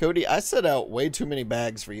 Cody, I set out way too many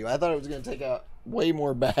bags for you. I thought I was going to take out way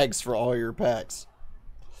more bags for all your packs.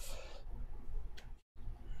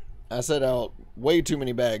 I set out way too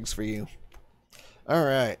many bags for you. All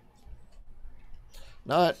right.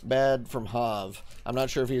 Not bad from Hav. I'm not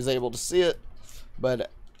sure if he was able to see it, but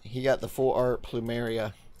he got the full art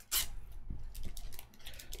Plumeria.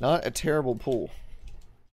 Not a terrible pull.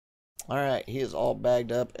 Alright, he is all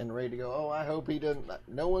bagged up and ready to go. Oh, I hope he doesn't.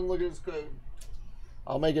 No one look at his code.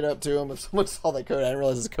 I'll make it up to him. If someone saw that code, I didn't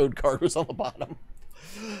realize his code card was on the bottom.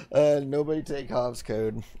 Nobody take Hav's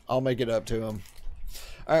code. I'll make it up to him.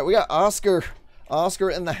 Alright, we got Oscar. Oscar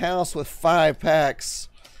in the house with 5 packs.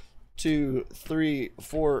 2, 3,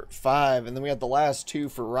 4, 5. And then we got the last 2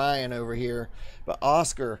 for Ryan over here. But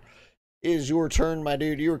Oscar, it is your turn, my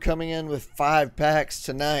dude. You are coming in with 5 packs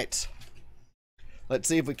tonight. Let's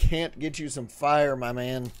see if we can't get you some fire, my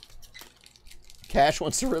man. Cash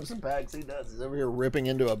wants to rip some packs. He does. He's over here ripping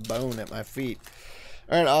into a bone at my feet.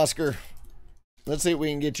 All right, Oscar. Let's see what we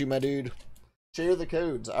can get you, my dude. Share the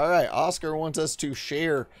codes. All right, Oscar wants us to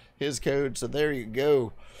share his code, so there you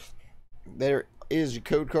go. There is your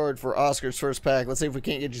code card for Oscar's first pack. Let's see if we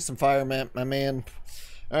can't get you some fire, my man.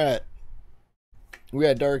 All right. We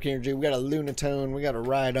got Dark Energy. We got a Lunatone. We got a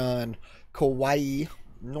Rhydon. Kawaii.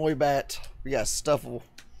 Noibat. We got Stuffle.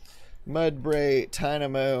 Mudbray.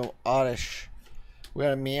 Tynamo. Oddish. We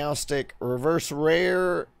got a Meowstic. Reverse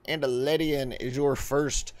Rare. And a Ledian is your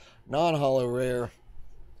first non-holo rare.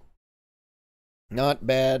 Not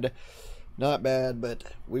bad. Not bad, but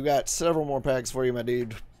we've got several more packs for you, my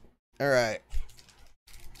dude. Alright.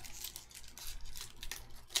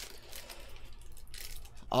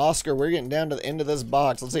 Oscar, we're getting down to the end of this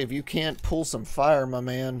box. Let's see if you can't pull some fire, my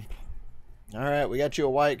man. Alright, we got you a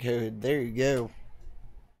white code. There you go.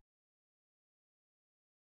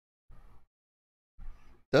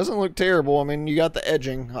 Doesn't look terrible. I mean, you got the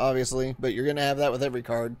edging, obviously, but you're going to have that with every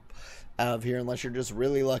card out of here unless you're just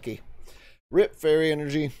really lucky. Rip Fairy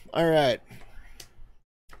Energy. Alright.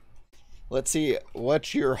 Let's see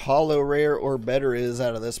what your holo rare or better is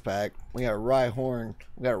out of this pack. We got Rhyhorn.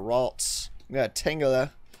 We got Ralts. We got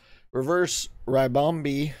Tangela. Reverse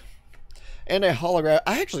Ribombi. And a holograph.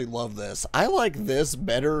 I actually love this. I like this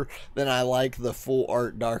better than I like the full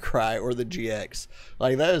art Darkrai or the GX.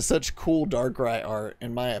 Like, that is such cool Darkrai art,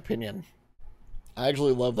 in my opinion. I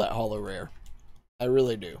actually love that holo rare. I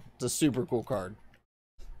really do. It's a super cool card.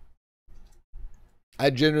 I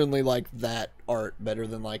genuinely like that art better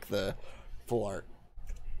than like the full art.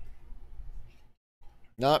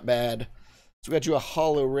 Not bad. So we got you a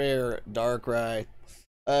holo rare Darkrai.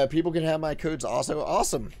 People can have my codes also.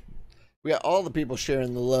 Awesome. We got all the people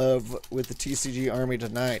sharing the love with the TCG Army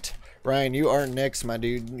tonight. Ryan, you are next, my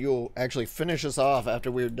dude. You'll actually finish us off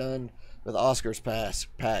after we're done with Oscar's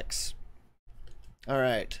packs. All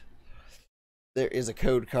right. There is a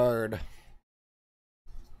code card.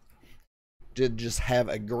 Did just have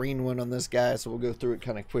a green one on this guy, so we'll go through it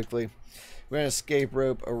kind of quickly. We got Escape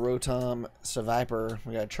Rope, a Rotom, Seviper.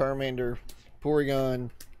 We got Charmander,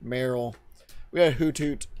 Porygon, Meryl. We got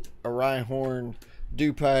Hoothoot, a Rhyhorn,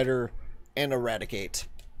 Dewpider, and Eradicate.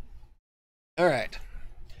 Alright.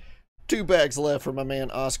 2 bags left for my man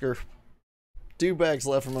Oscar. 2 bags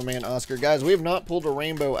left for my man Oscar. Guys, we have not pulled a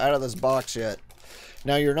rainbow out of this box yet.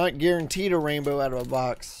 Now, you're not guaranteed a rainbow out of a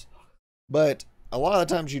box, but a lot of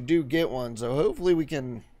times you do get one, so hopefully we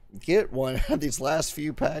can get one out of these last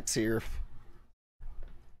few packs here.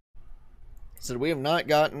 So we have not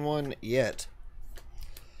gotten one yet.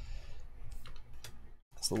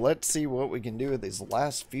 So let's see what we can do with these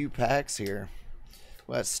last few packs here.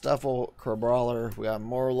 We got Stuffle, Crabrawler, we got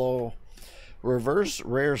Morlo, Reverse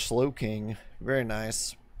Rare Slowking, very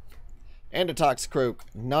nice, and a Toxicroak,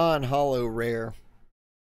 non-holo rare.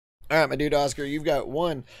 Alright, my dude Oscar, you've got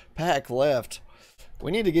 1 pack left.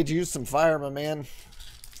 We need to get you some fire, my man.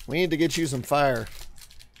 We need to get you some fire.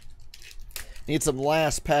 Need some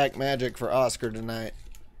last pack magic for Oscar tonight.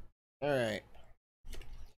 Alright.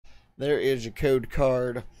 There is your code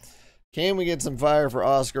card. Can we get some fire for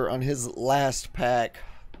Oscar on his last pack?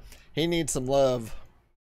 He needs some love.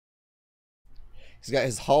 He's got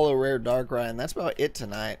his holo rare Darkrai, and that's about it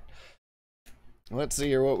tonight. Let's see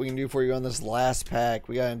here what we can do for you on this last pack.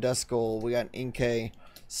 We got a Duskull, we got an Inkay,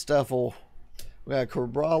 Stuffle, we got a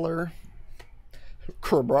Crabrawler.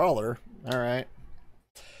 Alright.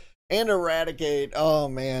 And Eradicate. Oh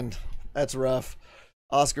man, that's rough.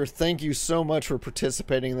 Oscar, thank you so much for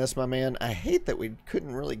participating in this, my man. I hate that we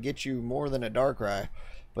couldn't really get you more than a Darkrai,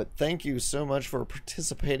 but thank you so much for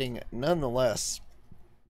participating nonetheless.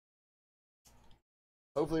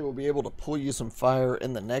 Hopefully we'll be able to pull you some fire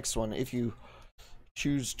in the next one if you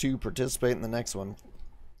choose to participate in the next one.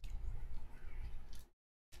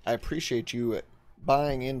 I appreciate you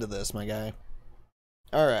buying into this, my guy.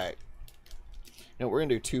 Alright. Now we're going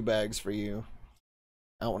to do 2 bags for you.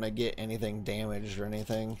 I don't want to get anything damaged or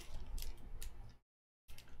anything.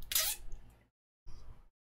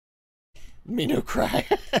 Me no cry.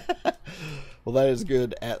 Well, that is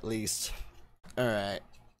good at least. Alright.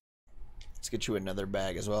 Let's get you another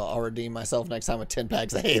bag as well. I'll redeem myself next time with 10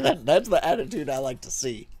 packs. Hey, that's the attitude I like to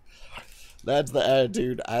see. That's the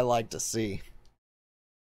attitude I like to see.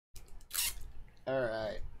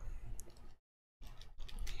 Alright.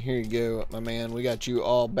 Here you go, my man. We got you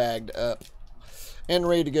all bagged up and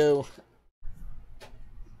ready to go.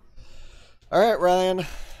 Alright, Ryan.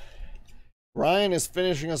 Ryan is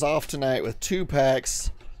finishing us off tonight with 2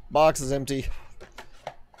 packs. Box is empty.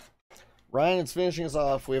 Ryan is finishing us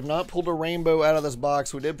off. We have not pulled a rainbow out of this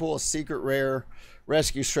box. We did pull a secret rare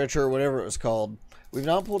rescue stretcher or whatever it was called. We've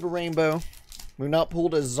not pulled a rainbow. We've not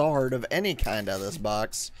pulled a Zard of any kind out of this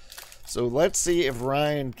box. So let's see if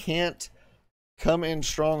Ryan can't come in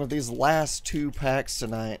strong with these last 2 packs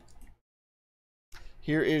tonight.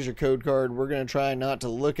 Here is your code card. We're going to try not to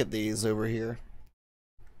look at these over here.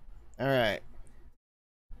 Alright.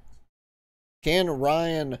 Can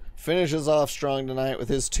Ryan finishes off strong tonight with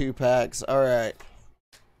his 2 packs? Alright.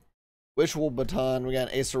 Wishful Baton. We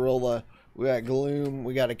got an Acerola. We got Gloom.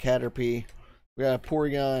 We got a Caterpie. We got a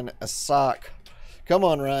Porygon. A Sock. Come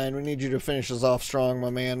on, Ryan. We need you to finish us off strong, my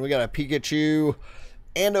man. We got a Pikachu.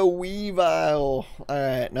 And a Weavile.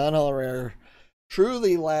 Alright. Non-holo rare.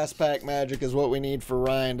 Truly last pack magic is what we need for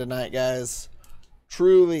Ryan tonight, guys.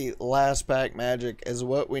 Truly last pack magic is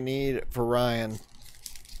what we need for Ryan.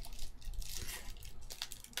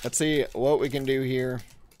 Let's see what we can do here.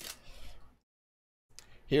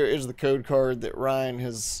 Here is the code card that Ryan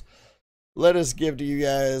has let us give to you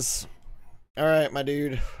guys. Alright, my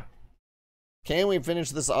dude. Can we finish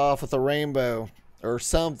this off with a rainbow or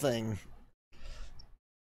something?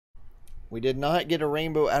 We did not get a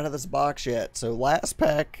rainbow out of this box yet. So last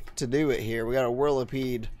pack to do it here. We got a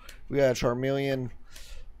Whirlipede. We got a Charmeleon.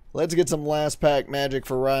 Let's get some last pack magic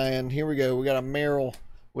for Ryan. Here we go. We got a Meryl.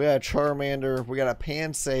 We got a Charmander. We got a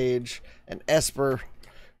Pansage. An Esper.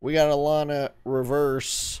 We got a Lana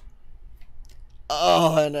reverse.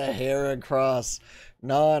 Oh, and a Heracross.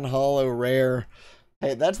 Non-holo rare.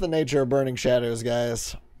 Hey, that's the nature of Burning Shadows,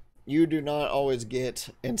 guys. You do not always get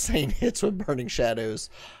insane hits with Burning Shadows.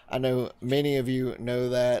 I know many of you know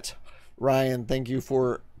that. Ryan, thank you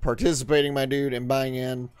for participating, my dude, and buying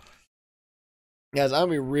in. Guys, I'll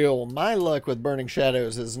be real. My luck with Burning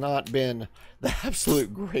Shadows has not been the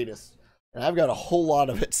absolute greatest. And I've got a whole lot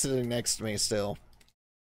of it sitting next to me still.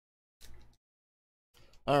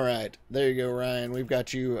 Alright, there you go, Ryan. We've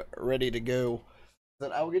got you ready to go.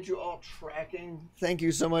 That I will get you all tracking. Thank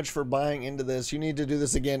you so much for buying into this. You need to do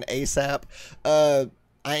this again ASAP.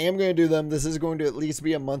 I am going to do them. This is going to at least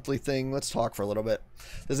be a monthly thing. Let's talk for a little bit.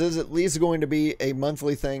 This is at least going to be a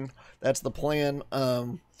monthly thing. That's the plan.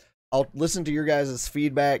 I'll listen to your guys'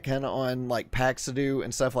 feedback kind of on like packs to do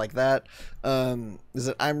and stuff like that. Is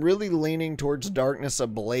that I'm really leaning towards Darkness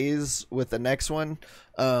Ablaze with the next one.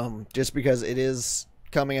 Just because it is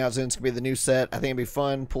coming out soon. It's going to be the new set. I think it'd be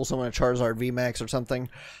fun. Pull someone a Charizard VMAX or something.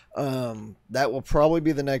 That will probably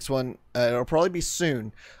be the next one. It'll probably be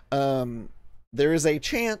soon. There is a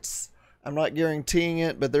chance, I'm not guaranteeing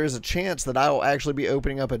it, but there is a chance that I will actually be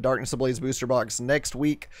opening up a Darkness Ablaze booster box next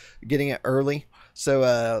week, getting it early.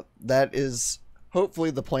 So that is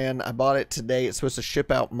hopefully the plan. I bought it today. It's supposed to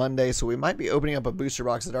ship out Monday, so we might be opening up a booster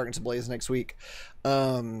box of Darkness Ablaze next week.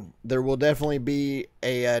 There will definitely be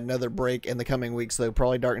another break in the coming weeks, though.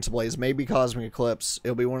 Probably Darkness Ablaze, maybe Cosmic Eclipse.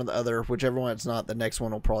 It'll be one of the other, whichever one it's not. The next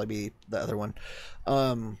one will probably be the other one.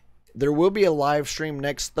 There will be a live stream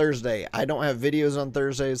next Thursday. I don't have videos on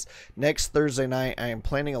Thursdays. Next Thursday night, I am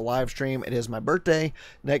planning a live stream. It is my birthday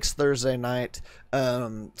next Thursday night.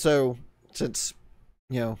 So since,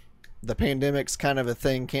 you know, the pandemic's kind of a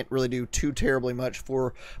thing, can't really do too terribly much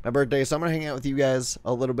for my birthday. So I'm going to hang out with you guys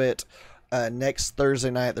a little bit. Next Thursday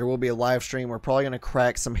night, there will be a live stream. We're probably going to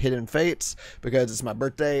crack some Hidden Fates because it's my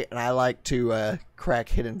birthday and I like to crack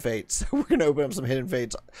Hidden Fates. So we're going to open up some Hidden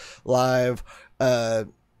Fates live.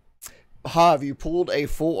 Hav, you pulled a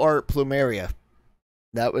full art Plumeria.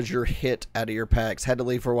 That was your hit out of your packs. Had to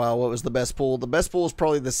leave for a while. What was the best pull? The best pull is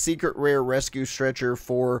probably the secret rare rescue stretcher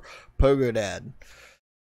for Pogodad.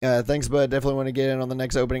 Thanks, bud. Definitely want to get in on the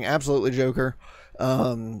next opening. Absolutely, Joker.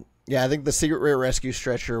 Yeah, I think the secret rare rescue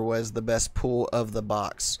stretcher was the best pull of the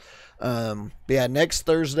box. But yeah, next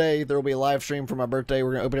Thursday, there will be a live stream for my birthday.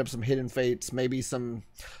 We're going to open up some Hidden Fates, maybe some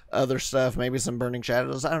other stuff, maybe some Burning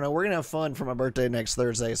Shadows. I don't know. We're going to have fun for my birthday next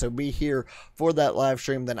Thursday. So be here for that live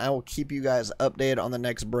stream. Then I will keep you guys updated on the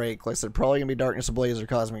next break. Like I said, probably going to be Darkness Ablaze or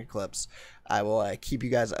Cosmic Eclipse. I will keep you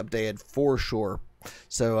guys updated for sure.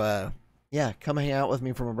 So, yeah, come hang out with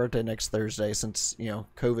me for my birthday next Thursday, since, you know,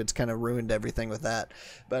 COVID's kind of ruined everything with that.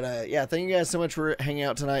 But yeah, thank you guys so much for hanging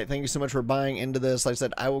out tonight. Thank you so much for buying into this. Like I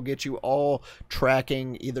said, I will get you all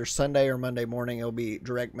tracking either Sunday or Monday morning. It'll be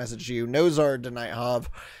direct message to you. No Zard tonight, Hav.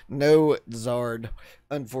 No Zard,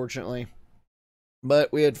 unfortunately.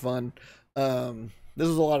 But we had fun. This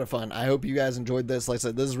was a lot of fun. I hope you guys enjoyed this. Like I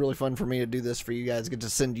said, this is really fun for me to do this for you guys. Get to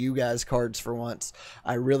send you guys cards for once.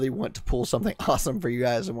 I really want to pull something awesome for you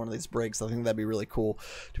guys in one of these breaks. I think that'd be really cool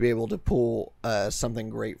to be able to pull something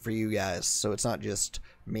great for you guys, so it's not just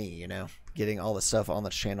me, you know, getting all the stuff on the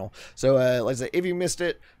channel. So like I said, if you missed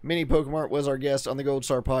it, Mini Pokemart was our guest on the Gold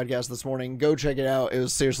Star podcast this morning. Go check it out. It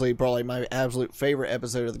was seriously probably my absolute favorite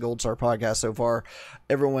episode of the Gold Star podcast so far.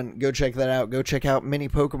 Everyone go check that out. Go check out Mini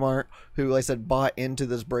Pokemart, who, like I said, bought into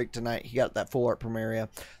this break tonight. He got that full art Primaria.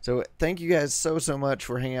 So thank you guys so much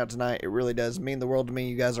for hanging out tonight. It really does mean the world to me.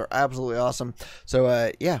 You guys are absolutely awesome.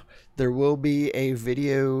 So yeah, there will be a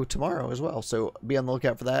video tomorrow as well, so be on the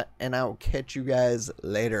lookout for that, and I will catch you guys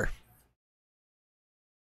later.